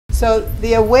So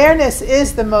the awareness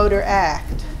is the motor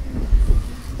act.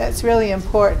 That's really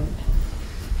important.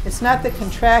 It's not the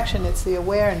contraction, it's the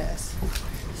awareness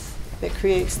that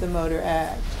creates the motor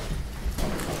act.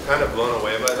 I'm kind of blown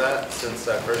away by that since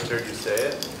I first heard you say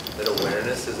it, that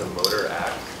awareness is a motor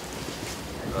act.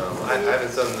 I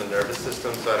haven't done the nervous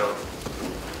system, so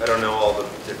I don't know all the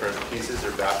different pieces or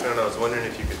background. I was wondering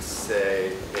if you could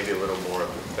say maybe a little more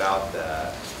about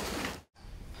that.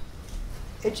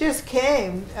 It just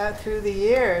came through the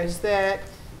years that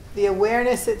the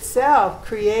awareness itself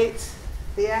creates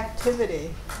the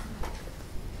activity.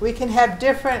 We can have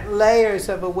different layers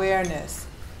of awareness.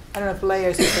 I don't know if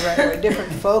layers is the right word.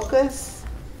 Different focus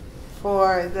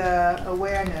for the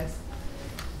awareness.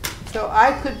 So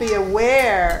I could be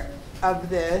aware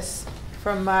of this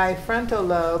from my frontal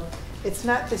lobe. It's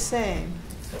not the same.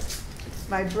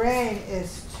 My brain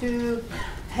is too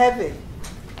heavy.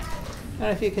 I don't know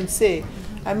if you can see.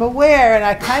 I'm aware and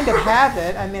I kind of have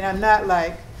it. I mean, I'm not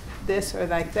like this or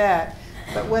like that.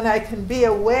 But when I can be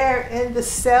aware in the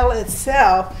cell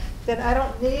itself, then I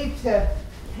don't need to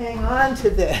hang on to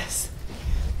this.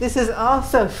 This is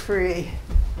also free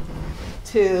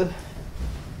to,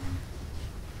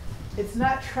 it's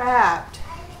not trapped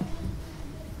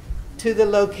to the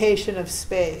location of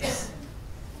space.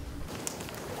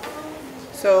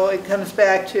 So it comes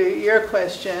back to your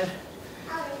question.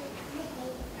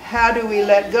 How do we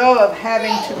let go of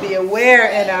having to be aware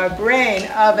in our brain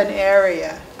of an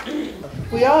area?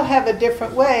 We all have a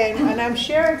different way, and I'm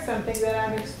sharing something that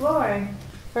I'm exploring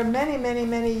for many, many,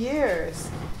 many years.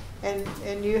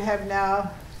 And you have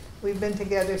now, we've been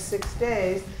together 6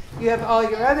 days. You have all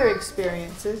your other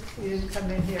experiences. You didn't come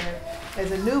in here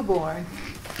as a newborn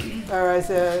or as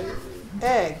an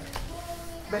egg.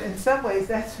 But in some ways,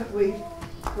 that's what we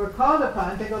were called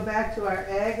upon, to go back to our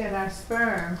egg and our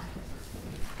sperm,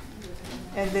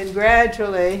 and then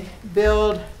gradually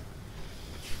build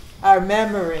our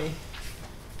memory.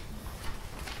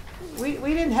 We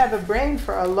didn't have a brain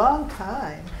for a long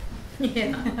time.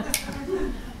 Yeah.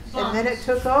 And then it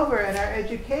took over, and our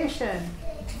education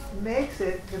makes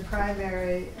it the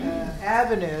primary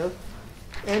avenue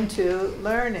into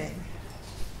learning.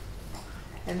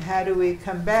 And how do we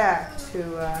come back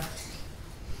to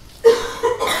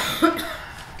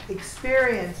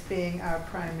experience being our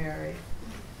primary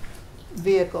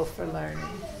vehicle for learning?